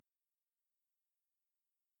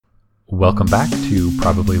Welcome back to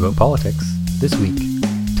Probably About Politics. This week,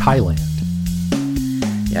 Thailand.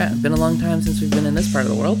 Yeah, it's been a long time since we've been in this part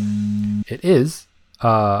of the world. It is.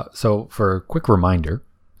 So for a quick reminder,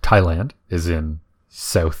 Thailand is in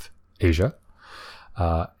South Asia.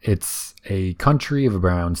 It's a country of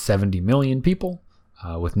around 70 million people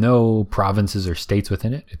with no provinces or states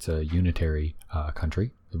within it. It's a unitary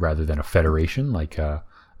country rather than a federation like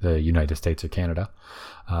the United States or Canada.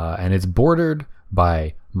 And it's bordered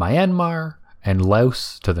by Myanmar and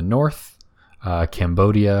Laos to the north,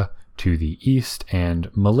 Cambodia to the east, and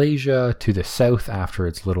Malaysia to the south after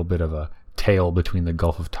its little bit of a tail between the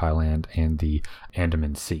Gulf of Thailand and the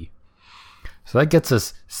Andaman Sea. So that gets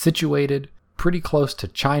us situated pretty close to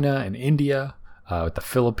China and India, with the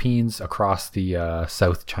Philippines across the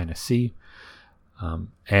South China Sea.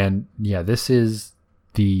 And yeah, this is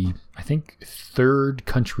the, I think, third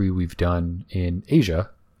country we've done in Asia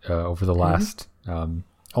over the last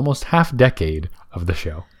almost half decade of the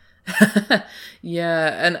show.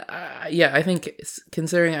 Yeah, and I think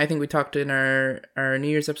considering, I think we talked in our New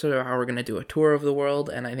Year's episode about how we're going to do a tour of the world,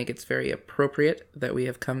 and I think it's very appropriate that we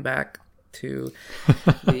have come back to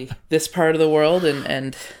this part of the world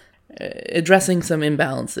and addressing some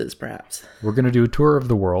imbalances, perhaps. We're going to do a tour of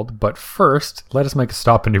the world, but first, let us make a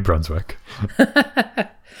stop in New Brunswick.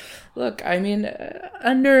 Look, I mean,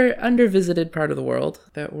 under visited part of the world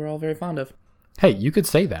that we're all very fond of. Hey, you could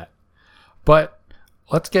say that, but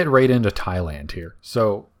let's get right into Thailand here.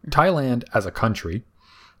 So Thailand as a country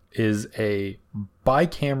is a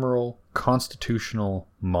bicameral constitutional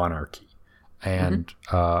monarchy. And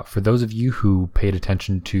for those of you who paid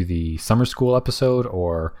attention to the summer school episode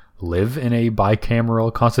or live in a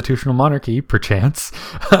bicameral constitutional monarchy, perchance,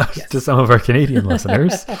 to some of our Canadian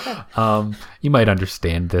listeners, you might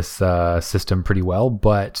understand this system pretty well,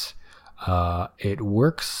 but it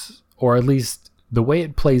works, or at least the way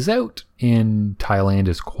it plays out in Thailand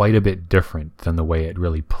is quite a bit different than the way it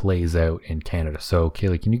really plays out in Canada. So,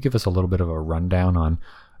 Kaylee, can you give us a little bit of a rundown on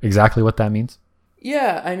exactly what that means?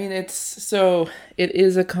 Yeah, I mean, it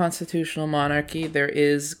is a constitutional monarchy. There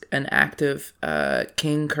is an active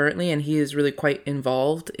king currently, and he is really quite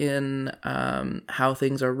involved in how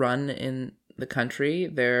things are run in the country.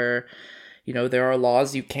 There are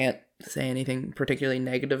laws. You can't say anything particularly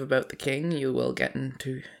negative about the king. You will get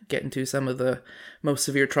into some of the most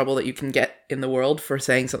severe trouble that you can get in the world for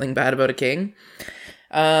saying something bad about a king.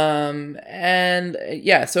 And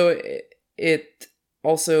yeah, so it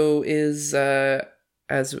also is,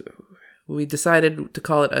 as we decided to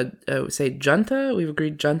call it say junta. We've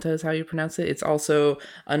agreed junta is how you pronounce it. It's also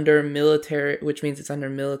under military, which means it's under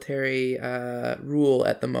military rule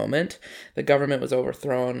at the moment. The government was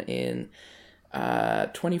overthrown in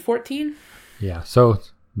 2014. Yeah, so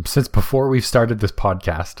since before we've started this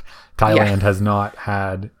podcast, Thailand has not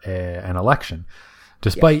had an election,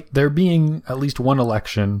 despite there being at least one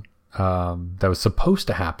election that was supposed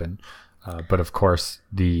to happen. But of course,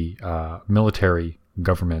 the military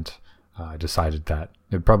government decided that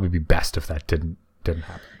it'd probably be best if that didn't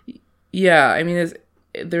happen. Yeah, I mean,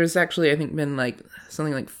 there's actually, I think, been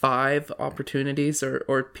something like 5 opportunities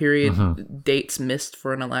or period dates missed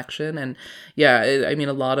for an election. And yeah, I mean,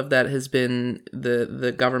 a lot of that has been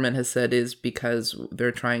the government has said is because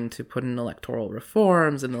they're trying to put in electoral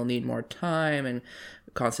reforms and they'll need more time, and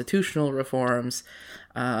constitutional reforms.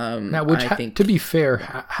 Now, which to be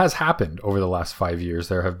fair, has happened over the last 5 years.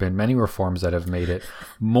 There have been many reforms that have made it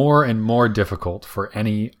more and more difficult for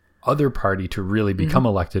any other party to really become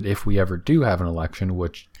elected if we ever do have an election,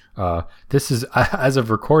 which this is, as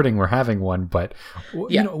of recording, we're having one, but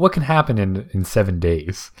you know, what can happen in 7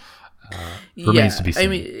 days remains to be seen. I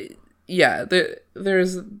mean, yeah,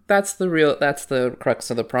 that's the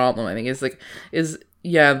crux of the problem, I think,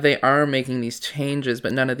 yeah, they are making these changes,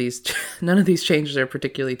 but none of these changes are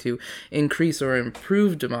particularly to increase or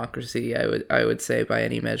improve democracy, I would say, by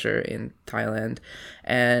any measure in Thailand.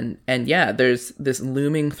 And yeah, there's this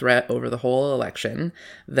looming threat over the whole election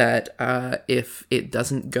that if it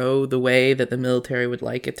doesn't go the way that the military would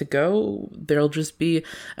like it to go, there'll just be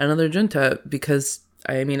another junta, because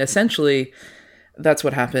I mean, essentially that's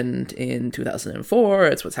what happened in 2004.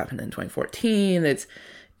 It's what's happened in 2014.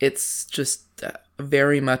 It's just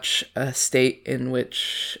very much a state in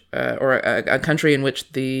which, or a country in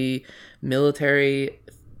which the military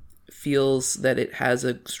feels that it has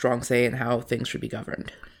a strong say in how things should be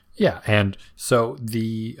governed. Yeah, and so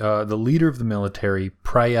the leader of the military,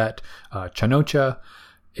 Prayut Chan-o-cha,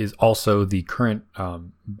 is also the current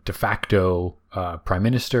de facto prime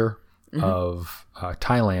minister of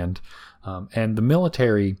Thailand, and the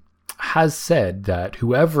military has said that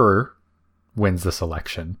whoever wins this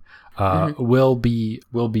election will be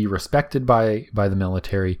respected by the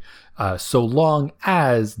military, so long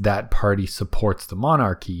as that party supports the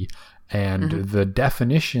monarchy. And the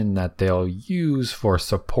definition that they'll use for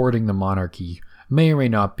supporting the monarchy may or may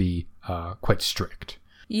not be quite strict.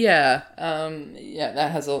 Yeah,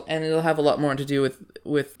 that has and it'll have a lot more to do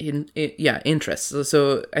with interests.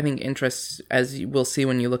 So I think interests, as you will see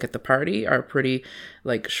when you look at the party, are pretty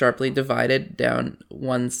like sharply divided down.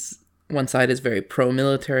 One side is very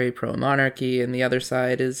pro-military, pro-monarchy, and the other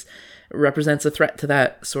side represents a threat to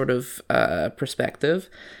that sort of perspective.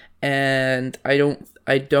 And I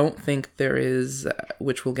don't think there is,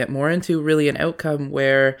 which we'll get more into, really an outcome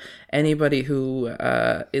where anybody who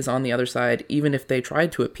is on the other side, even if they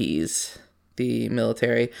tried to appease the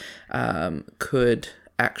military, could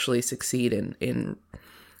actually succeed in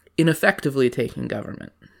effectively taking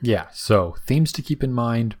government. Yeah, so themes to keep in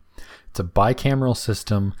mind. It's a bicameral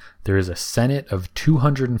system. There is a Senate of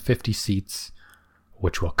 250 seats,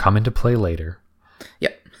 which will come into play later.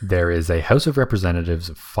 Yep. There is a House of Representatives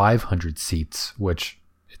of 500 seats, which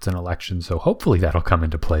it's an election, so hopefully that'll come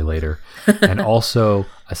into play later. And also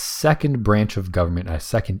a second branch of government, a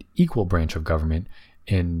second equal branch of government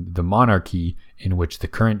in the monarchy, in which the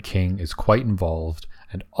current king is quite involved.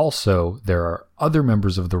 And also there are other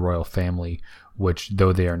members of the royal family, which,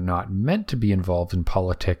 though they are not meant to be involved in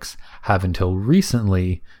politics, have until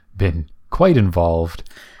recently been quite involved,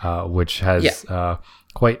 which has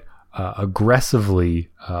quite aggressively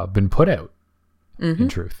been put out, in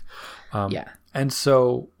truth. And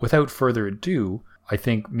so without further ado, I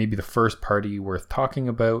think maybe the first party worth talking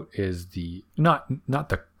about is not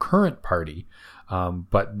the current party,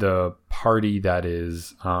 but the party that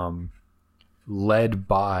is led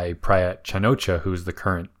by Prayut Chan-o-cha, who's the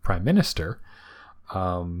current prime minister,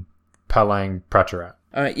 Palang Pracharat.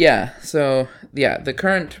 The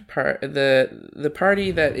current the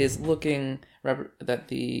party that is looking that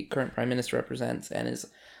the current prime minister represents and is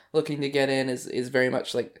looking to get in is very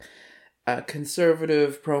much like a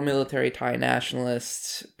conservative, pro-military Thai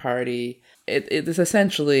nationalist party. It is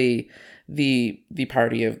essentially the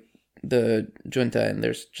party of the junta, and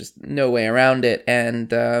there's just no way around it.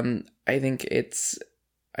 And I think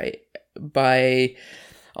by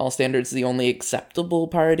all standards, the only acceptable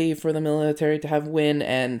party for the military to have win.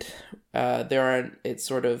 And there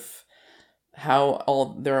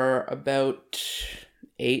are about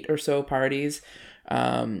 8 or so parties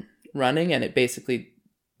running, and it basically,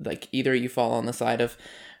 like, either you fall on the side of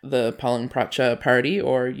the Palang Pracha party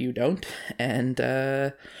or you don't. And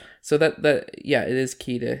so that it is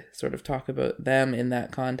key to sort of talk about them in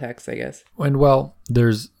that context, I guess. And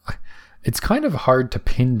it's kind of hard to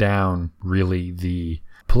pin down really the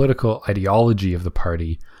political ideology of the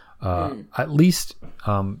party, at least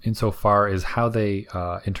insofar as how they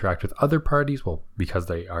interact with other parties. Well, because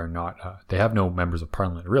they are not, they have no members of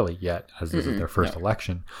parliament really yet, as this is their first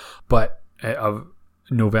election. But of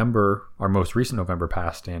November, our most recent November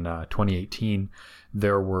passed in 2018,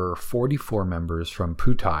 there were 44 members from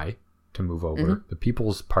Pheu Thai to move over, the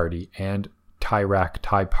People's Party and Thai Rak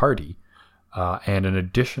Thai Party, and an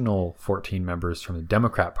additional 14 members from the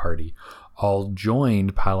Democrat Party, all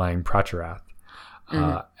joined Palang Pracharat,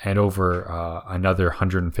 and over another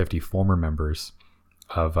 150 former members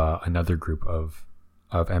of another group of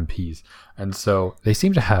MPs. And so they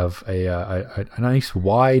seem to have a nice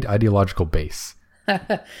wide ideological base.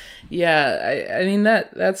 Yeah, I mean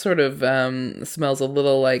that sort of smells a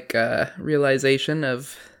little like realization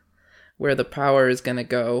of where the power is going to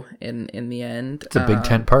go in the end. It's a big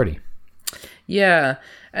tent party. Yeah,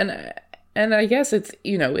 and I guess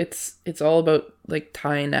it's all about like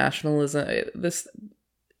Thai nationalism.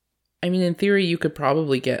 I mean, in theory, you could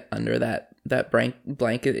probably get under that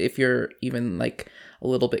blanket if you're even like a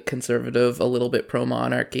little bit conservative, a little bit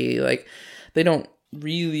pro-monarchy. Like, they don't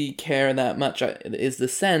really care that much, is the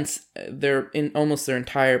sense. They're in almost their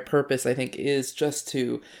entire purpose, I think, is just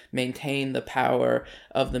to maintain the power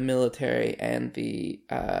of the military and the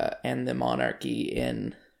monarchy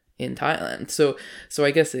in Thailand. So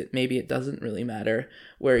I guess it doesn't really matter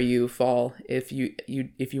where you fall if you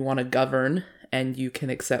want to govern and you can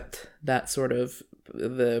accept that sort of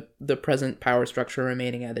the present power structure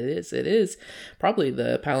remaining as it is probably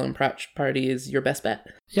the Palang Pracharat party is your best bet.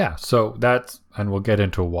 Yeah, so and we'll get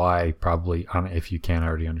into why, probably, if you can't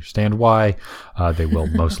already understand why, they will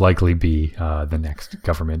most likely be the next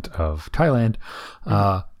government of Thailand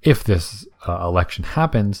if this election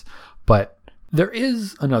happens. But there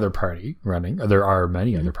is another party running. There are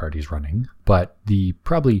many other parties running, but the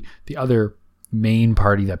other main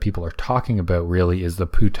party that people are talking about really is the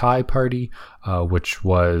Pheu Thai Party, which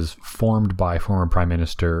was formed by former Prime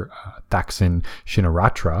Minister Thaksin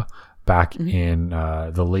Shinawatra back in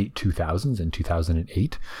the late 2000s, in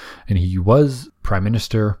 2008, and he was prime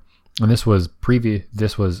minister. And this was previous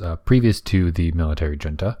to the military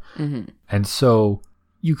junta, and so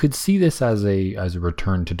you could see this as a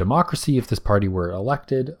return to democracy if this party were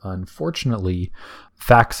elected. Unfortunately,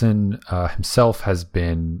 Thaksin himself has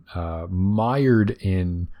been mired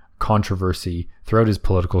in controversy throughout his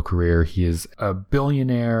political career. He is a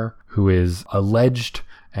billionaire who is alleged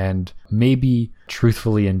and maybe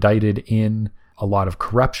truthfully indicted in a lot of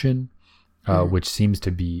corruption, which seems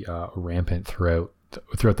to be rampant throughout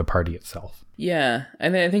the party itself. Yeah,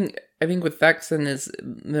 and I think with Thaksin is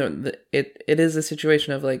it is a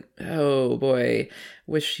situation of like, oh boy,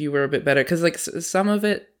 wish you were a bit better, because like some of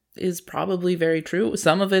it is probably very true,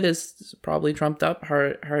 some of it is probably trumped up,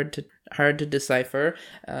 hard to decipher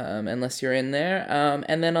unless you're in there,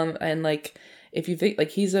 and then like if you think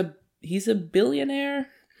like he's a billionaire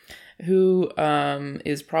who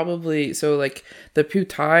is probably, so like the Pheu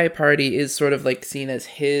Thai Party is sort of like seen as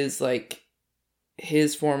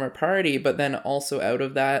his former party, but then also out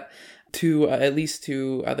of that, at least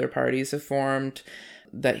two other parties have formed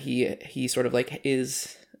that he sort of like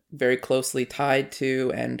is very closely tied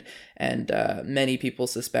to, and many people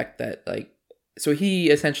suspect that like, so he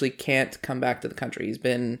essentially can't come back to the country. He's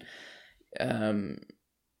been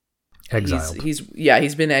exiled.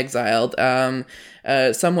 He's been exiled,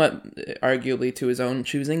 somewhat arguably to his own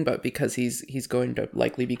choosing, but because he's going to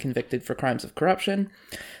likely be convicted for crimes of corruption.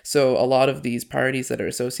 So a lot of these parties that are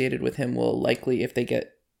associated with him will likely, if they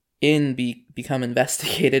get in, become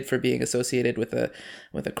investigated for being associated with a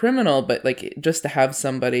criminal. But like, just to have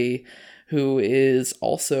somebody who is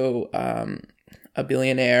also a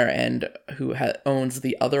billionaire and who owns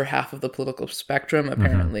the other half of the political spectrum,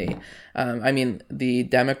 apparently. I mean, the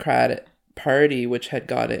Democrat Party, which had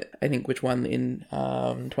got it, I think, which won in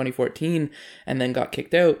 2014 and then got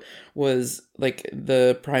kicked out, was like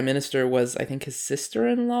the prime minister was, I think, his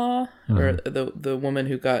sister-in-law, or the woman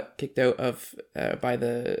who got kicked out of by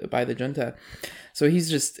the junta. So he's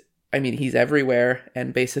just, I mean, he's everywhere,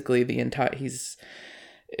 and basically he's,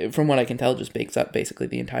 from what I can tell, just bakes up basically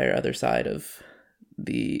the entire other side of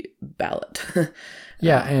the ballot.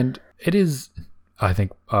 Yeah, and it is, I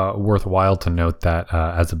think, worthwhile to note that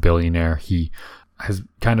as a billionaire, he has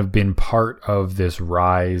kind of been part of this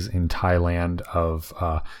rise in Thailand of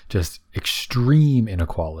just extreme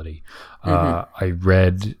inequality. I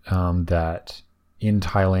read that in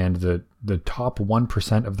Thailand, the top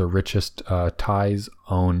 1% of the richest Thais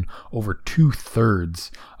own over 2/3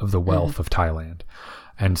 of the wealth of Thailand.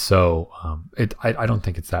 And so I don't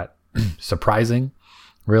think it's that surprising,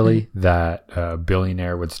 really, that a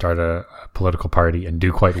billionaire would start a political party and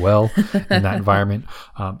do quite well in that environment.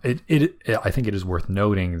 I think it is worth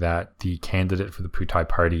noting that the candidate for the Pheu Thai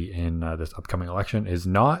Party in this upcoming election is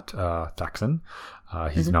not Thaksin.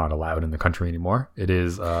 He's not allowed in the country anymore. It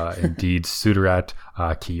is indeed Sudarat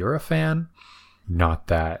Keyuraphan. Not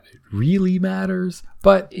that it really matters,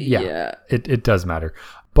 but yeah. It does matter.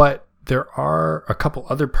 But there are a couple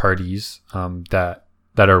other parties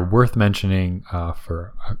that are worth mentioning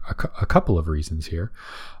for a couple of reasons here.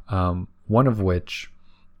 One of which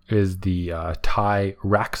is the Thai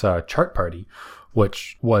Raksa Chart Party,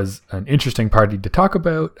 which was an interesting party to talk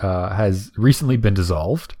about, has recently been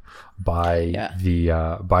dissolved by the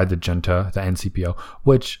junta, the NCPO,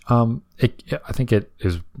 which I think it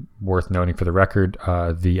is worth noting for the record,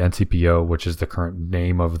 the NCPO, which is the current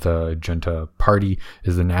name of the junta party,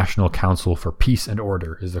 is the National Council for Peace and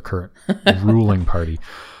Order, is the current ruling party.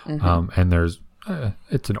 And there's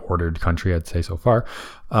it's an ordered country, I'd say, so far.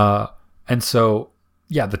 And so,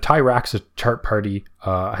 yeah, the Thai Raksa Chart Party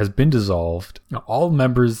has been dissolved. All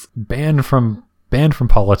members banned from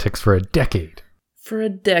politics for a decade. For a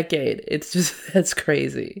decade. It's just, that's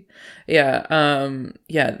crazy. Yeah.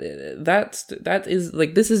 That is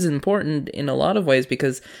like, this is important in a lot of ways,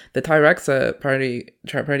 because the Thai Raksa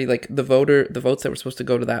Chart Party, like the votes that were supposed to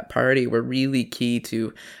go to that party were really key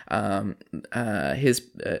to the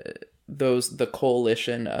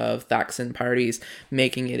coalition of Thaksin parties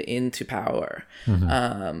making it into power.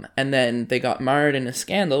 And then they got marred in a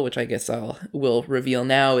scandal, which I guess will reveal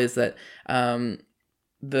now, is that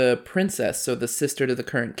the princess, so the sister to the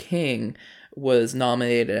current king, was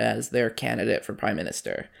nominated as their candidate for prime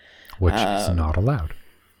minister. Which is not allowed.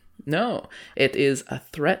 No, it is a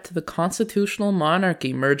threat to the constitutional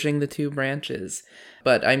monarchy, merging the two branches.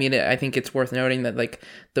 But I mean, I think it's worth noting that like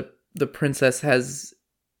the princess has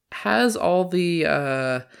all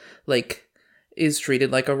the is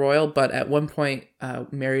treated like a royal, but at one point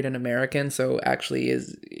married an American, so actually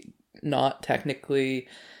is not technically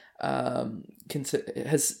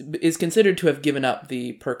is considered to have given up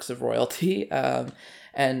the perks of royalty.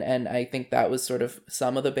 And I think that was sort of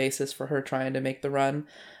some of the basis for her trying to make the run.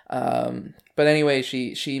 But anyway,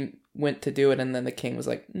 she went to do it, and then the king was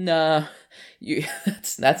like, "Nah,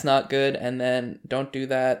 that's not good." And then don't do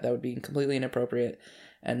that. That would be completely inappropriate.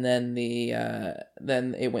 And then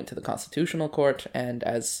then it went to the Constitutional Court, and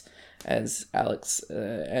as Alex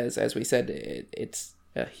as we said,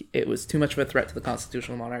 it was too much of a threat to the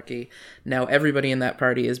constitutional monarchy. Now everybody in that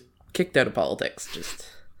party is kicked out of politics, just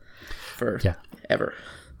for ever.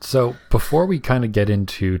 So before we kind of get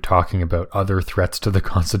into talking about other threats to the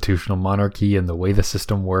constitutional monarchy and the way the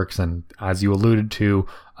system works, and as you alluded to,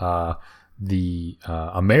 the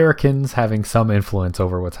Americans having some influence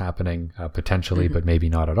over what's happening potentially, but maybe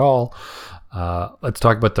not at all. Let's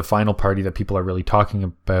talk about the final party that people are really talking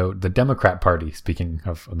about, the Democrat Party, speaking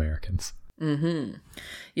of Americans. Mm-hmm.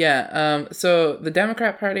 Yeah. So the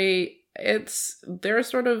Democrat Party, they're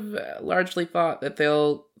sort of largely thought that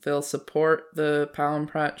they'll support the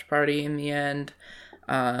Palin-Pratch Party in the end.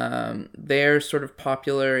 They're sort of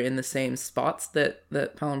popular in the same spots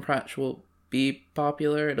that Palin-Pratch will be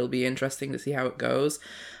popular. It'll be interesting to see how it goes.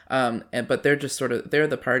 But they're just they're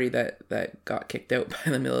the party that got kicked out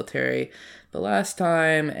by the military the last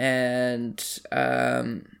time, and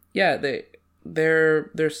they're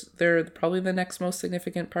probably the next most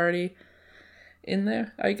significant party in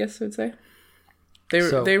there, I guess I would say.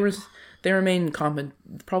 They remain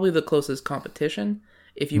probably the closest competition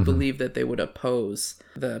if you believe that they would oppose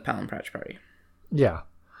the Palin-Pratch Party. Yeah.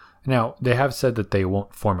 Now, they have said that they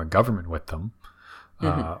won't form a government with them,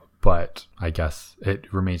 but I guess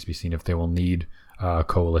it remains to be seen if they will need a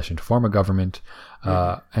coalition to form a government.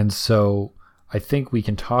 And so I think we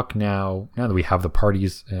can talk now that we have the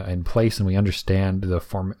parties in place and we understand the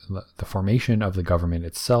formation of the government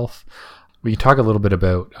itself. We can talk a little bit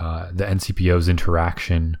about the NCPO's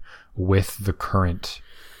interaction with the current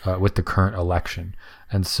election.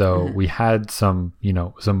 And so we had some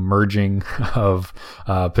merging of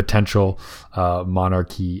potential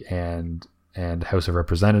monarchy and House of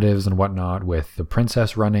Representatives and whatnot, with the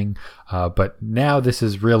princess running. But now this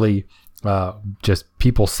is really just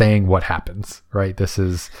people saying what happens, right? This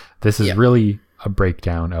is really a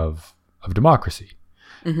breakdown of democracy,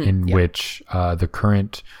 in which the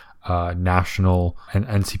current national and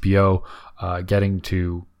NCPO getting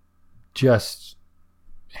to just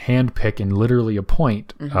handpick and literally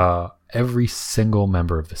appoint every single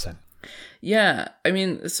member of the Senate. Yeah, I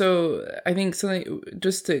mean, so I think something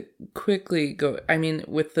just to quickly go. I mean,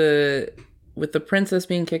 with the princess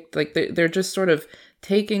being kicked, like they're just sort of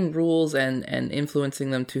taking rules and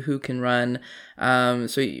influencing them to who can run.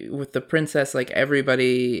 So with the princess, like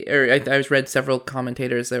everybody, or I read several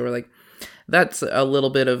commentators that were like, that's a little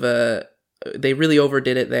bit of they really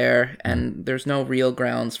overdid it there, and there's no real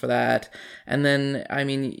grounds for that. And then, I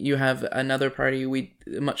mean, you have another party, a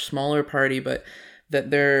much smaller party, but that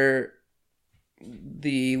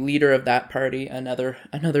the leader of that party, another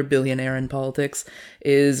billionaire in politics,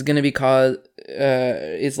 is going to be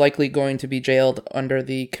is likely going to be jailed under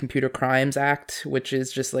the Computer Crimes Act, which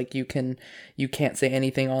is just like you can't say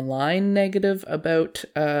anything online negative about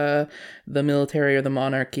the military or the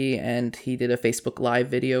monarchy. And he did a Facebook Live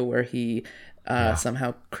video where he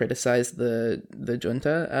somehow criticized the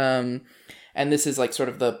junta. And this is like sort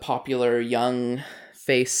of the popular young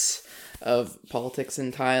face of politics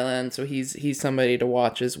in Thailand, so he's somebody to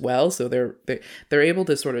watch as well. So they're able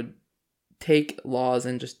to sort of take laws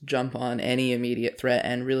and just jump on any immediate threat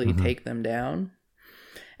and really take them down.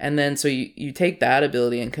 And then so you take that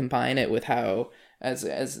ability and combine it with how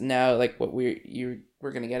as now, like what we're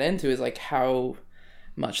going to get into is like how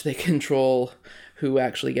much they control who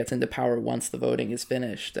actually gets into power once the voting is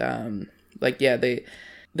finished.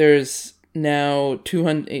 There's now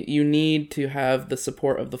 200. You need to have the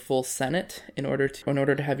support of the full Senate in order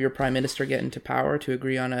to have your prime minister get into power, to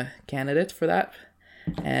agree on a candidate for that.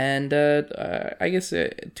 And I guess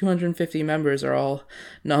 250 members are all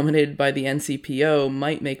nominated by the NCPO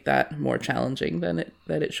might make that more challenging than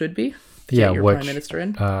it should be. Get your prime minister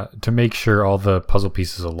in. To make sure all the puzzle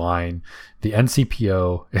pieces align, the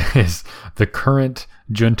NCPO is the current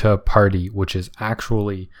junta party, which is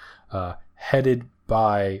actually headed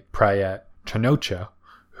by Prayut Chan-o-cha,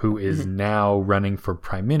 who is now running for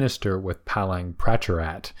prime minister with Palang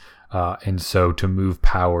Pracharat. And so to move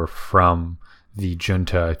power from the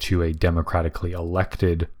junta to a democratically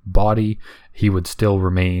elected body, he would still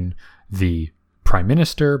remain the prime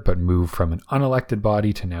minister, but move from an unelected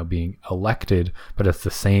body to now being elected. But it's the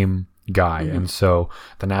same, guy. And so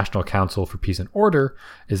the National Council for Peace and Order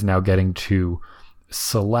is now getting to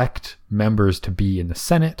select members to be in the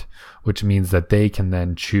Senate, which means that they can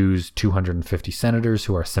then choose 250 senators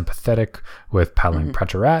who are sympathetic with Palang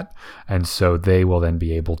Pracharat. And so they will then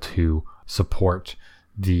be able to support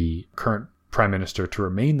the current prime minister to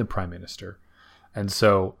remain the prime minister. And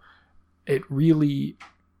so it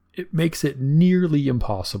makes it nearly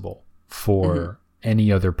impossible for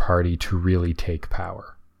any other party to really take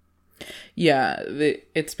power. Yeah,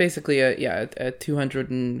 it's basically a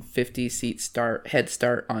 250 seat head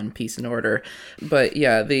start on Peace and Order, but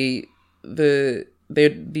yeah, the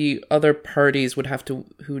other parties would have to,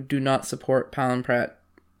 who do not support Palang Pracharat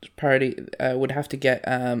party, would have to get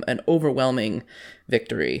an overwhelming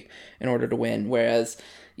victory in order to win, whereas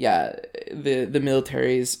the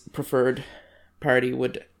military's preferred party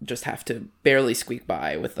would just have to barely squeak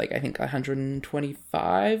by with I think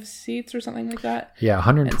 125 seats or something like that. Yeah,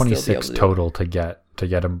 126 total to get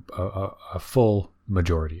a full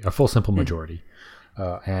majority, a full simple majority,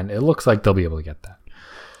 and it looks like they'll be able to get that.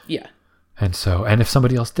 Yeah. And so, and if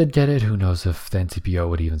somebody else did get it, who knows if the NCPO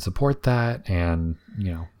would even support that? And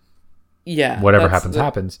whatever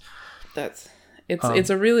happens. It's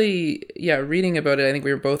a really reading about it. I think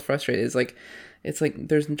we were both frustrated.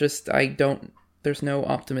 There's no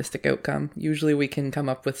optimistic outcome. Usually we can come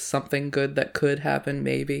up with something good that could happen,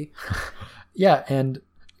 maybe. Yeah, and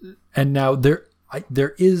now there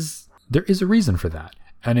is a reason for that,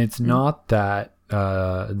 and it's not that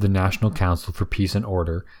the National Council for Peace and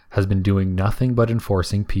Order has been doing nothing but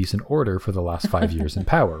enforcing peace and order for the last 5 years in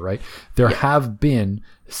power, right? There have been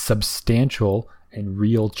substantial and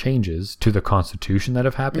real changes to the Constitution that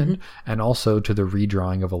have happened, and also to the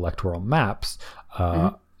redrawing of electoral maps,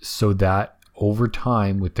 so that over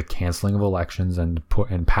time, with the canceling of elections and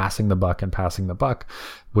passing the buck,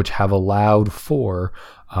 which have allowed for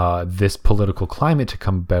this political climate to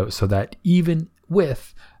come about, so that even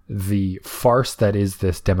with the farce that is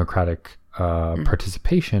this democratic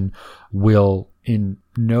participation, will in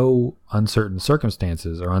no uncertain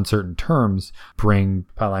circumstances or uncertain terms bring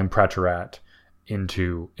Palang Pracharat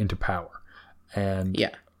into power. And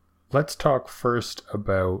let's talk first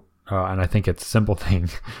about and I think it's a simple thing,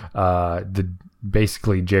 the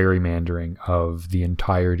basically gerrymandering of the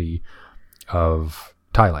entirety of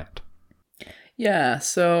Thailand. Yeah,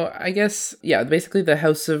 so I guess, basically the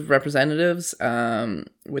House of Representatives,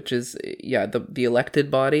 which is, the elected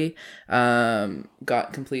body,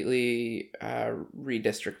 got completely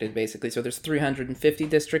redistricted, basically. So there's 350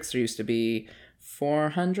 districts. There used to be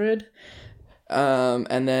 400.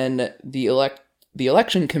 And then the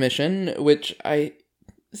Election Commission, which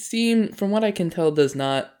from what I can tell,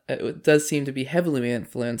 it does seem to be heavily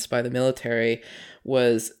influenced by the military,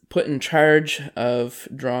 was put in charge of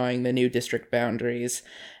drawing the new district boundaries,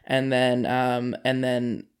 and then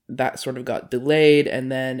that sort of got delayed,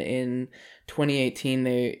 and then in 2018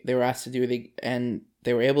 they were asked to do it, and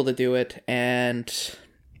they were able to do it, and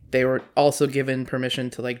they were also given permission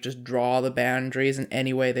to just draw the boundaries in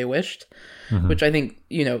any way they wished, which I think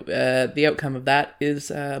the outcome of that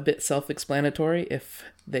is a bit self-explanatory if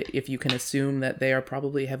you can assume that they are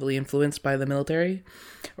probably heavily influenced by the military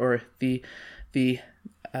or the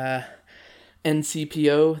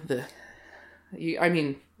NCPO.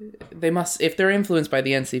 They must, if they're influenced by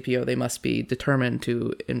the NCPO, they must be determined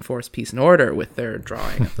to enforce peace and order with their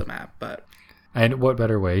drawing of the map. And what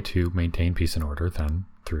better way to maintain peace and order than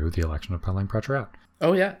through the election of Palang Pracharat?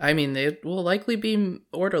 Oh yeah, it will likely be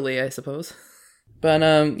orderly, I suppose. But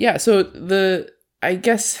so I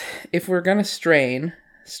guess if we're gonna strain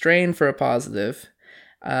for a positive,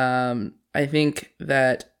 I think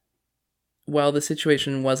that while the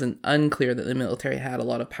situation wasn't unclear that the military had a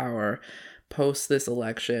lot of power post this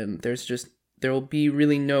election, there will be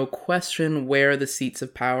really no question where the seats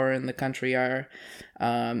of power in the country are,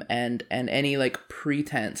 and any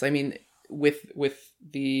pretense. With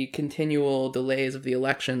the continual delays of the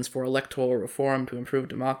elections for electoral reform to improve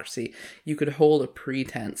democracy, you could hold a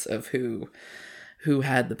pretense of who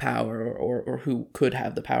had the power or who could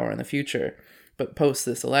have the power in the future. But post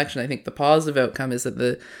this election, I think the positive outcome is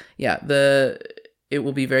that it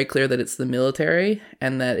will be very clear that it's the military,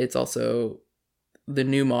 and that it's also the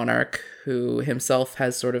new monarch who himself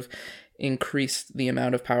has sort of increased the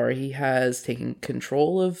amount of power he has, taking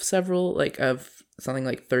control of several, of something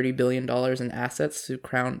like $30 billion in assets through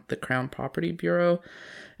the Crown Property Bureau,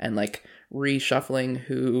 and reshuffling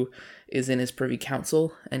who is in his privy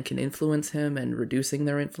council and can influence him, and reducing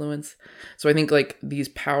their influence. So I think these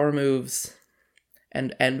power moves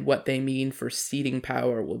and what they mean for ceding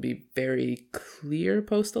power will be very clear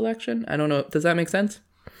post-election. I don't know. Does that make sense?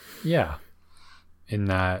 Yeah. In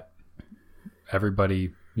that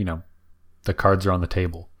everybody, the cards are on the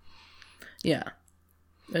table. Yeah.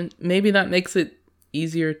 And maybe that makes it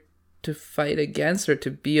easier to fight against or to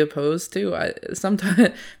be opposed to. Sometimes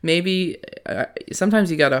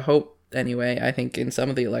you got to hope anyway. I think in some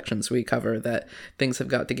of the elections we cover that things have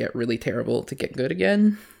got to get really terrible to get good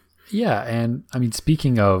again. Yeah. And I mean,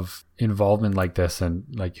 speaking of involvement like this and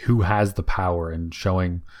like who has the power and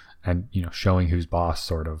showing who's boss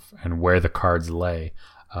sort of and where the cards lay,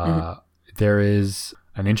 there is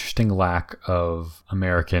an interesting lack of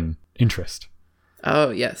American interest. Oh,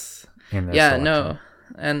 yes. In this yeah, election. No.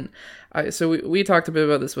 And so we talked a bit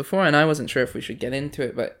about this before, and I wasn't sure if we should get into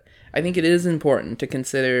it, but I think it is important to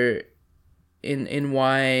consider in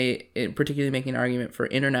why, particularly making an argument for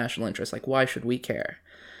international interest, like why should we care?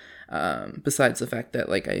 Besides the fact that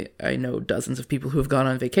like I know dozens of people who have gone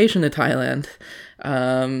on vacation to Thailand,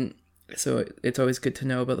 so it's always good to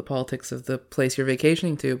know about the politics of the place you're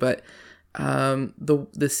vacationing to. But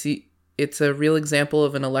it's a real example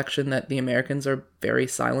of an election that the Americans are very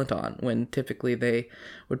silent on, when typically they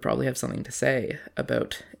would probably have something to say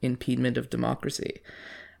about impediment of democracy.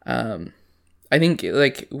 I think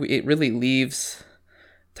like it really leaves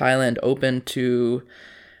Thailand open to,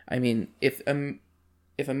 I mean, if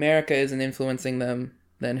America isn't influencing them,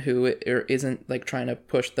 then who, or isn't like trying to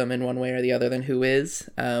push them in one way or the other, then who is?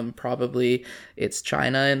 Probably it's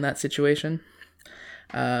China in that situation.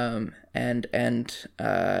 It's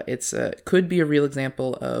could be a real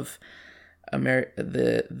example of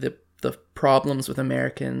the problems with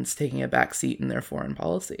Americans taking a back seat in their foreign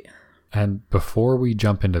policy. And before we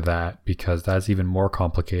jump into that, because that's even more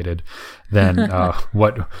complicated than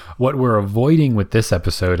what we're avoiding with this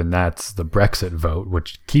episode, and that's the Brexit vote,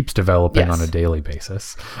 which keeps developing on a daily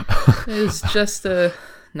basis. It's just a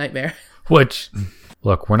nightmare. Which,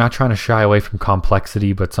 look, we're not trying to shy away from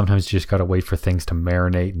complexity, but sometimes you just got to wait for things to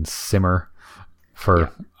marinate and simmer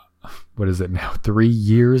for, what is it now, 3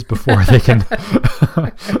 years before they can,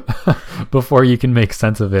 before you can make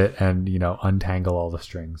sense of it and, untangle all the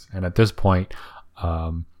strings. And at this point,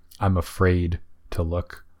 I'm afraid to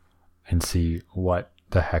look and see what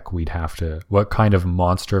the heck what kind of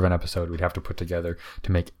monster of an episode we'd have to put together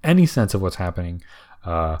to make any sense of what's happening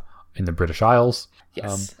in the British Isles.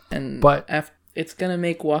 Yes. But it's going to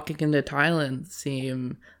make walking into Thailand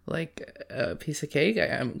seem like a piece of cake.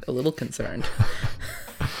 I'm a little concerned.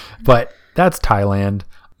 But that's Thailand.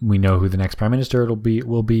 We know who the next prime minister will be. It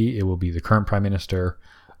will be the current prime minister,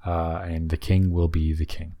 and the king will be the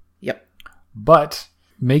king. Yep. But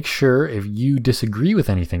make sure, if you disagree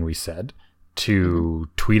with anything we said, to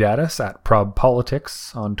tweet at us at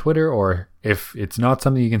ProbPolitics on Twitter, or if it's not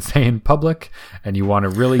something you can say in public and you want to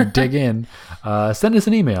really dig in, send us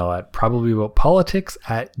an email at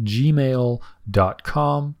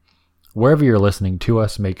probablyaboutpolitics@gmail.com. Wherever you're listening to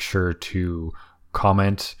us, make sure to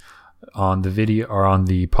comment on the video or on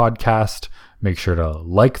the podcast. Make sure to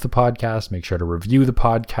like the podcast. Make sure to review the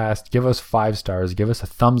podcast. Give us 5 stars. Give us a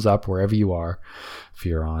thumbs up wherever you are. If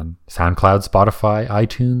you're on SoundCloud, Spotify,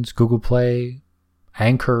 iTunes, Google Play,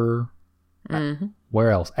 Anchor,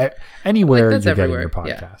 where else? Anywhere you're getting your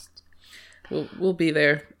podcast. Yeah. We'll be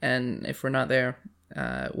there, and if we're not there,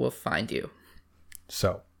 we'll find you.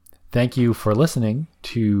 So, thank you for listening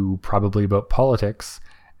to Probably About Politics,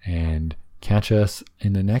 and catch us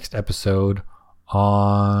in the next episode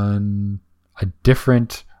on a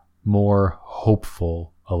different, more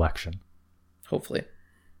hopeful election. Hopefully.